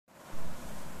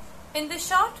In this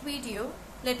short video,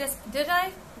 let us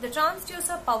derive the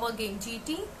transducer power gain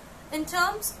GT in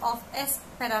terms of S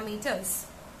parameters.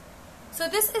 So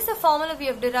this is the formula we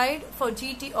have derived for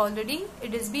GT already.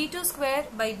 It is B2 square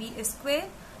by Bs square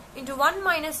into 1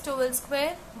 minus 2L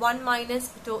square 1 minus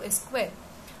 2S square.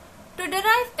 To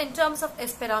derive in terms of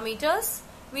S parameters,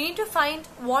 we need to find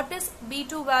what is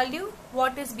B2 value,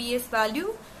 what is Bs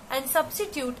value, and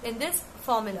substitute in this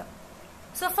formula.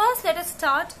 So first let us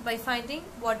start by finding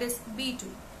what is B2.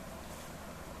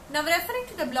 Now referring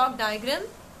to the block diagram,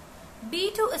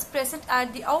 B2 is present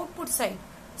at the output side.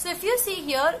 So if you see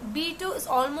here, B2 is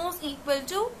almost equal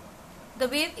to the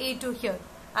wave A2 here,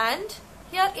 and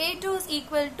here A2 is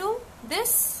equal to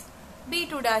this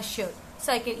B2 dash here.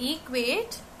 So I can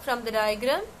equate from the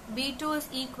diagram, B2 is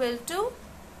equal to,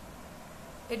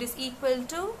 it is equal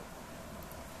to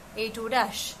A2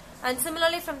 dash. And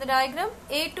similarly from the diagram,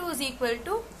 A2 is equal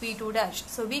to B2 dash.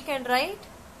 So we can write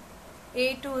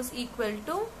A2 is equal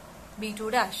to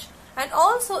B2 dash. And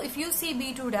also if you see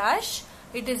B2 dash,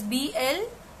 it is BL.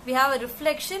 We have a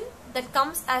reflection that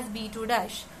comes as B2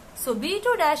 dash. So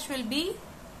B2 dash will be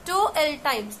tau L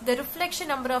times the reflection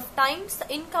number of times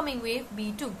the incoming wave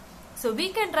B2. So we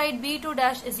can write B2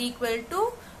 dash is equal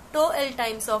to tau L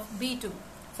times of B2.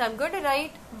 So I am going to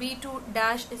write B2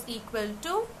 dash is equal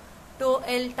to tau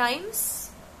L times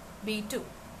B2.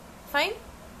 Fine.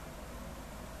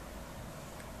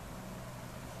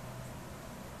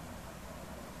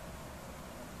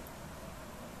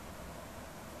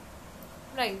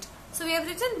 Right. So we have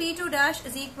written B2 dash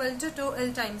is equal to tau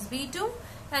L times B2,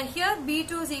 and here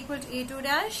B2 is equal to A2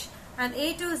 dash and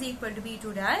A2 is equal to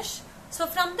B2 dash. So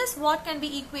from this what can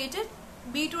be equated?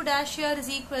 B2 dash here is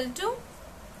equal to,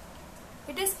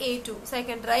 it is A2. So I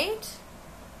can write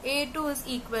A2 is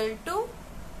equal to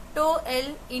tau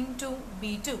L into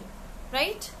B2,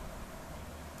 right?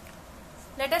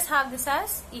 Let us have this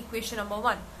as equation number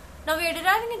 1. Now we are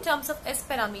deriving in terms of S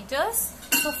parameters.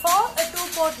 So for a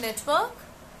two-port network,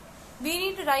 we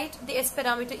need to write the S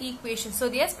parameter equation. So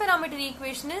the S parameter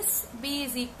equation is B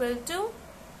is equal to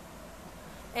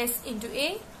S into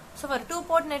A. So for a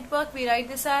two-port network, we write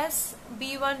this as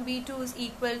B1, B2 is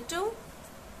equal to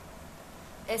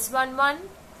S11,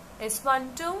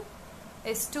 S12,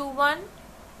 S21,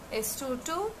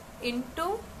 S22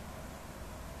 into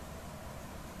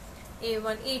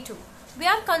A1, A2. We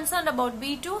are concerned about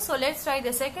B2, so let's write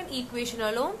the second equation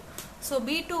alone. So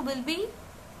B2 will be,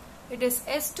 it is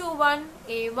S21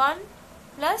 A1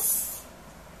 plus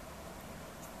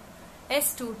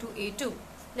S22 A2.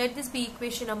 Let this be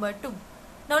equation number 2.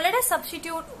 Now let us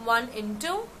substitute 1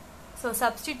 into, so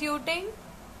substituting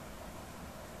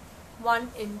 1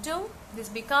 into, this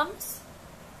becomes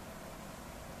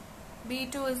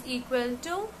B2 is equal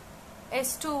to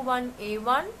S21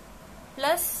 A1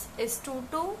 plus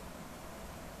S22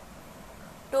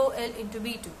 tau L into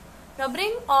B2. Now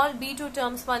bring all B2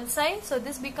 terms one side. So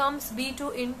this becomes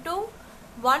B2 into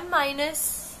 1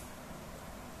 minus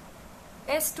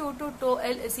S22 tau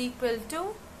L is equal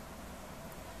to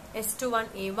S21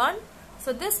 A1.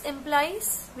 So this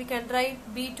implies we can write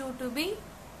B2 to be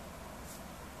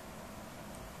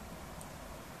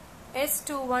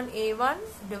S21 A1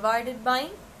 divided by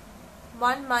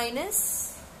 1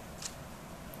 minus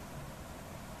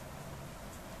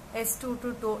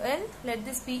S22 tau L. Let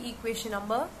this be equation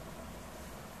number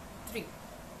 3.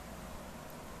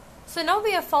 So now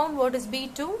we have found what is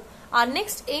B2. Our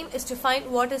next aim is to find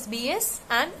what is Bs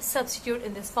and substitute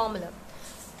in this formula.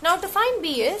 Now to find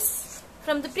Bs,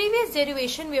 from the previous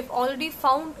derivation we have already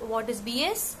found what is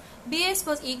Bs. Bs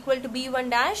was equal to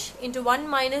B1 dash into 1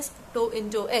 minus tau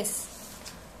into S.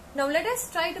 Now let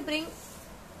us try to bring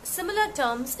similar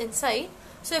terms inside.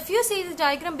 So if you see the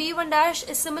diagram, B1 dash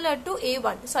is similar to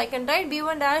A1. So I can write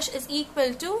B1 dash is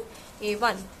equal to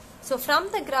A1. So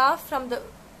from the graph, from the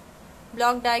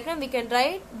block diagram, we can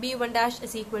write B1 dash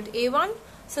is equal to A1.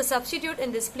 So substitute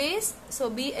in this place. So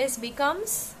Bs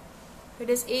becomes, it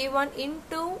is A1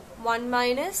 into 1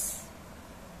 minus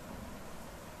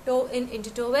tau in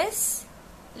into tau S.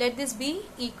 Let this be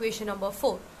equation number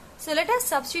 4. So let us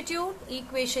substitute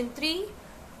equation 3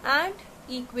 and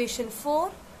equation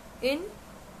 4 in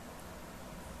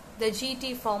the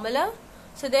GT formula.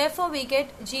 So therefore we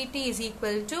get GT is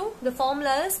equal to, the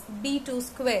formula is B2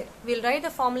 square. We'll write the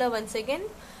formula once again.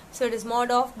 So it is mod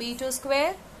of B2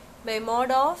 square by mod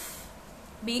of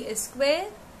Bs square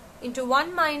into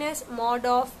 1 minus mod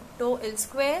of tau L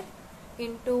square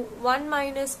into 1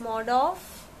 minus mod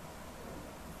of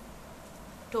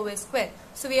tau S square.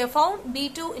 So we have found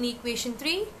B2 in equation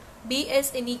 3,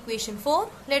 Bs in equation 4.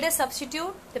 Let us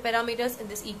substitute the parameters in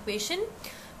this equation.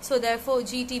 So therefore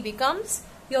GT becomes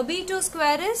Your B2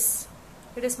 square is,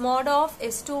 it is mod of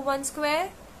S21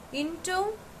 square into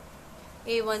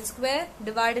A1 square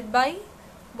divided by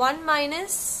 1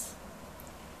 minus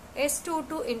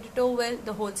S22 into 12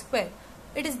 the whole square.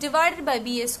 It is divided by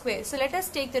BA square. So let us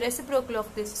take the reciprocal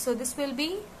of this. So this will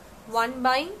be 1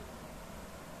 by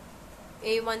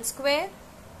A1 square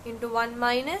into 1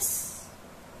 minus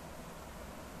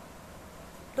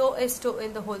tau S2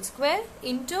 in the whole square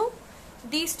into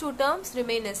these two terms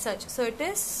remain as such. So it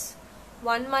is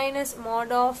 1 minus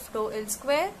mod of tau L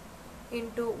square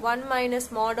into 1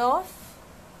 minus mod of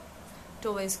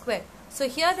tau A square. So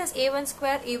here this A1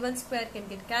 square can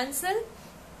get cancelled.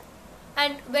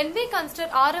 And when we consider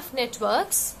RF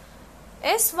networks,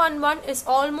 S11 is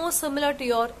almost similar to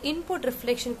your input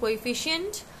reflection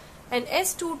coefficient and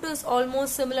S22 is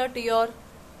almost similar to your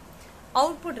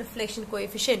output reflection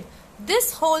coefficient.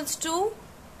 This holds true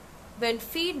when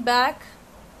feedback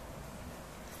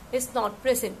is not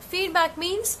present. Feedback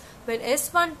means when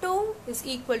S12 is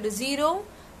equal to 0,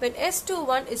 when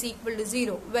S21 is equal to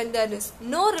 0, when there is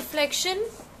no reflection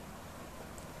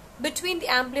between the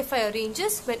amplifier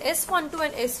ranges, when S12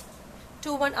 and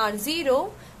S21 are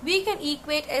 0, we can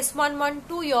equate S11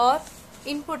 to your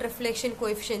input reflection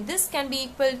coefficient. This can be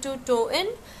equal to tau in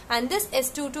and this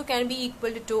S22 can be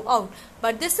equal to tau out.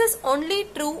 But this is only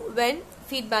true when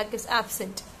feedback is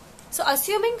absent. So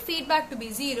assuming feedback to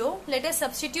be 0, let us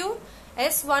substitute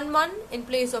S11 in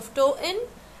place of tau in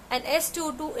and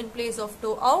S22 in place of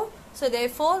tau out. So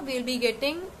therefore we will be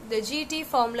getting the GT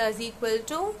formula is equal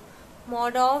to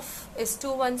mod of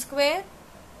S21 square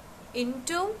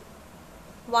into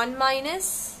 1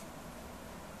 minus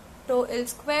tau L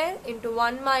square into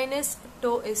 1 minus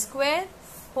tau S square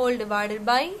whole divided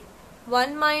by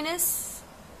 1 minus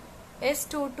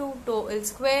S22 tau L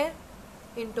square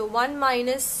into 1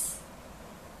 minus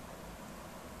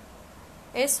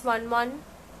S11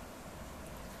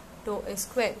 tau S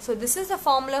square. So this is the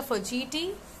formula for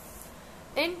GT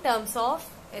in terms of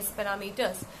S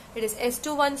parameters. It is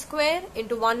S21 square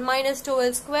into 1 minus tau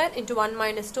L square into 1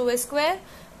 minus tau S square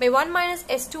by 1 minus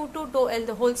S22 tau L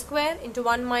the whole square into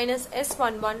 1 minus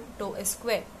S11 tau S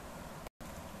square.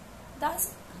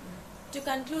 Thus, to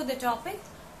conclude the topic,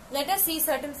 let us see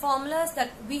certain formulas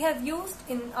that we have used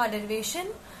in our derivation.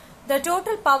 The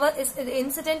total power is the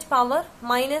incident power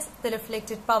minus the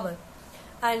reflected power,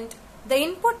 and the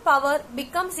input power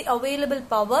becomes the available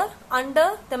power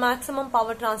under the maximum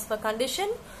power transfer condition.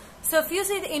 So if you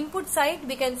see the input side,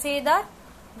 we can say that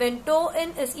when tau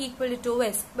in is equal to tau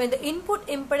S, when the input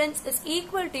impedance is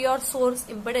equal to your source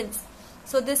impedance.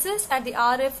 So this is at the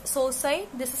RF source side,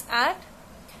 this is at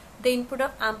the input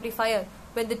of amplifier.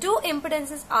 When the two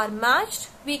impedances are matched,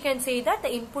 we can say that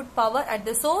the input power at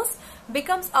the source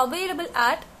becomes available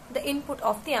at the input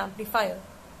of the amplifier.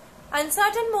 And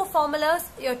certain more formulas,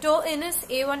 your tau in is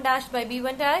A1 dash by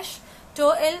B1 dash,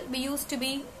 tau L we used to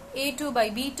be A2 by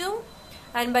B2,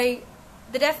 and by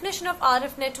the definition of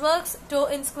RF networks, tau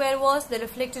in square was the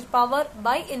reflected power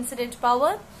by incident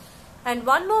power. And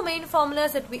one more main formula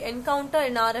that we encounter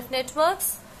in RF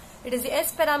networks, it is the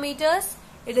S parameters.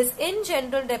 It is in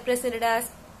general represented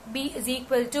as B is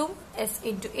equal to S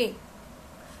into A.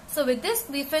 So with this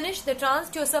we finish the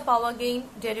transducer power gain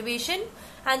derivation,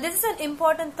 and this is an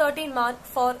important 13 mark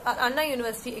for our Anna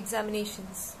University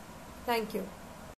examinations. Thank you.